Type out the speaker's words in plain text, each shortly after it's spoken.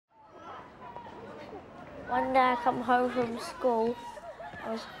One day I come home from school,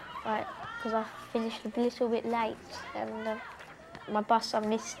 I was like, because I finished a little bit late and my bus, I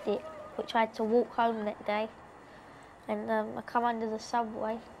missed it, which I had to walk home that day. And I come under the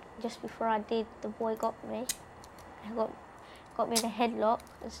subway. Just before I did, the boy got me. He got me in a headlock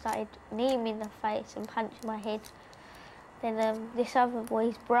and started kneeing me in the face and punching my head. Then this other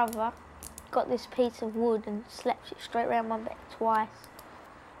boy's brother got this piece of wood and slapped it straight around my back twice,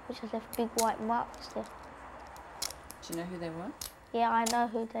 which has left big white marks there. Do you know who they were? Yeah, I know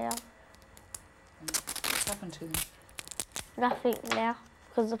who they are. What's happened to them? Nothing now,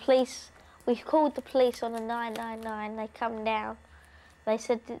 because the police, we called the police on a 999, they come down. They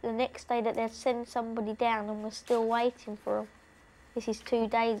said that the next day that they'd send somebody down and we're still waiting for them. This is 2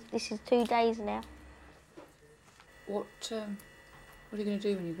 days now. What are you going to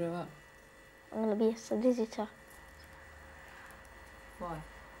do when you grow up? I'm going to be a solicitor. Why?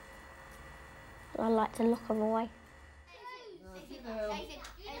 I like to lock them away.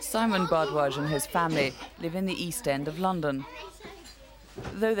 Simon Bardwaj and his family live in the East End of London.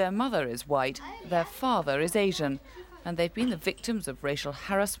 Though their mother is white, their father is Asian, and they've been the victims of racial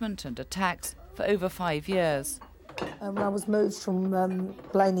harassment and attacks for over 5 years. I was moved from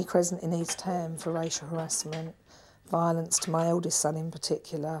Blaney Crescent in East Ham for racial harassment, violence to my eldest son in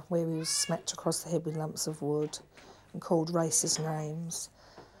particular, where he was smacked across the head with lumps of wood and called racist names.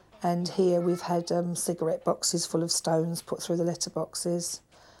 And here we've had cigarette boxes full of stones put through the letterboxes.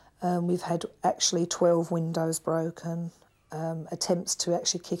 We've had actually 12 windows broken, attempts to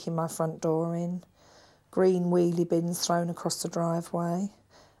actually kick in my front door in, green wheelie bins thrown across the driveway,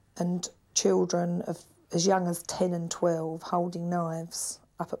 and children of as young as 10 and 12 holding knives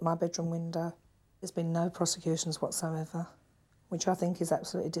up at my bedroom window. There's been no prosecutions whatsoever, which I think is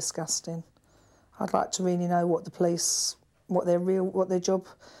absolutely disgusting. I'd like to really know what the police, what their job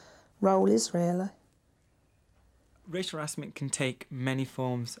role is really. Racial harassment can take many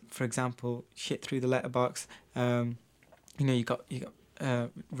forms. For example, shit through the letterbox. You got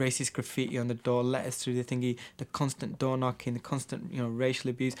racist graffiti on the door, letters through the thingy, the constant door knocking, the constant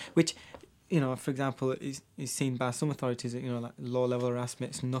racial abuse, which for example is seen by some authorities like low level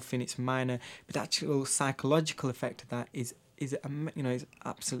harassment. It's nothing, it's minor, but the actual psychological effect of that is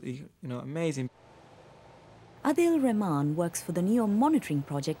absolutely amazing. Adil Rehman works for the NEOM Monitoring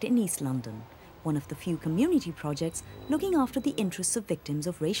Project in East London, one of the few community projects looking after the interests of victims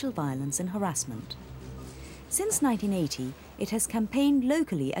of racial violence and harassment. Since 1980, it has campaigned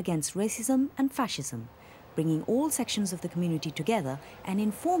locally against racism and fascism, bringing all sections of the community together and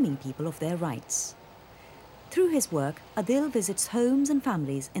informing people of their rights. Through his work, Adil visits homes and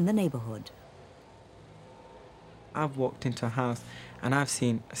families in the neighbourhood. I've walked into a house and I've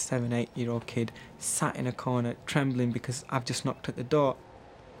seen a 7-8-year-old kid sat in a corner trembling because I've just knocked at the door.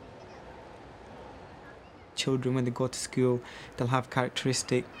 Children, when they go to school, they'll have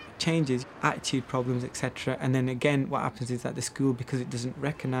characteristic changes, attitude problems, etc. And then again, what happens is that the school, because it doesn't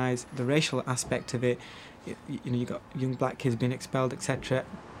recognise the racial aspect of it, you've got young black kids being expelled, etc.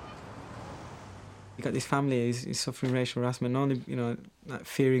 You've got this family who's suffering racial harassment, not only like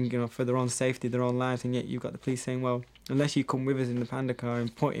fearing for their own safety, their own lives, and yet you've got the police saying, well, unless you come with us in the panda car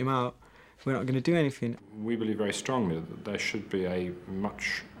and point him out, we're not going to do anything. We believe very strongly that there should be a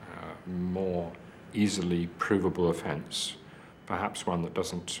much more easily provable offence, perhaps one that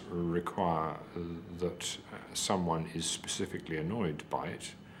doesn't require that someone is specifically annoyed by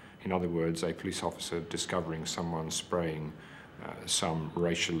it. In other words, a police officer discovering someone spraying some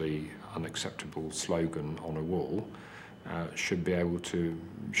racially unacceptable slogan on a wall should be able to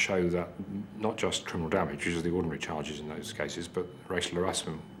show that not just criminal damage, which is the ordinary charges in those cases, but racial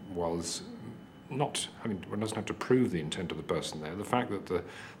harassment was not, one doesn't have to prove the intent of the person there. The fact that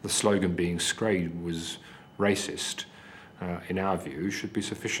the slogan being sprayed was racist, in our view, should be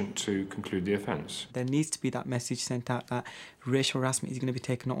sufficient to conclude the offence. There needs to be that message sent out that racial harassment is going to be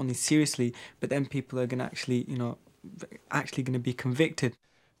taken not only seriously, but then people are going to actually going to be convicted.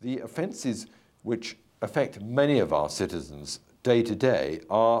 The offences which affect many of our citizens day to day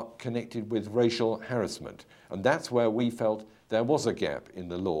are connected with racial harassment, and that's where we felt there was a gap in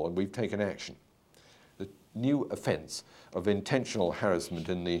the law, and we've taken action. The new offence of intentional harassment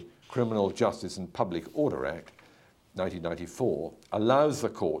in the Criminal Justice and Public Order Act 1994 allows the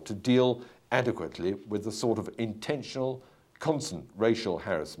court to deal adequately with the sort of intentional, constant racial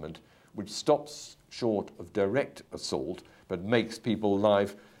harassment which stops short of direct assault but makes people's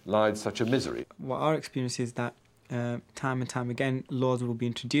lives such a misery. What our experience is that time and time again laws will be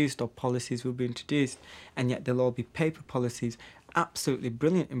introduced or policies will be introduced, and yet they'll all be paper policies, absolutely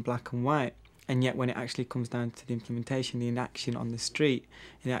brilliant in black and white, And yet when it actually comes down to the implementation, the inaction on the street,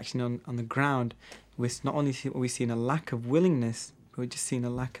 the action on the ground, not only are we seeing a lack of willingness, but we're just seeing a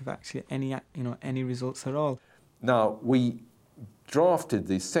lack of actually any results at all. Now, we drafted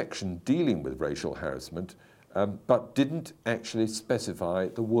the section dealing with racial harassment, but didn't actually specify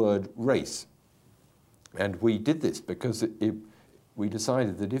the word race. And we did this because we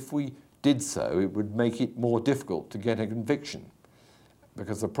decided that if we did so, it would make it more difficult to get a conviction,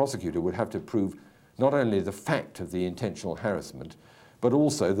 because the prosecutor would have to prove not only the fact of the intentional harassment, but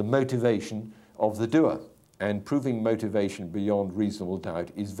also the motivation of the doer. And proving motivation beyond reasonable doubt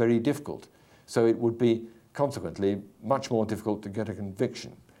is very difficult. So it would be consequently much more difficult to get a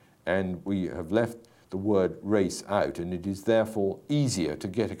conviction. And we have left the word race out, and it is therefore easier to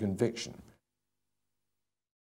get a conviction.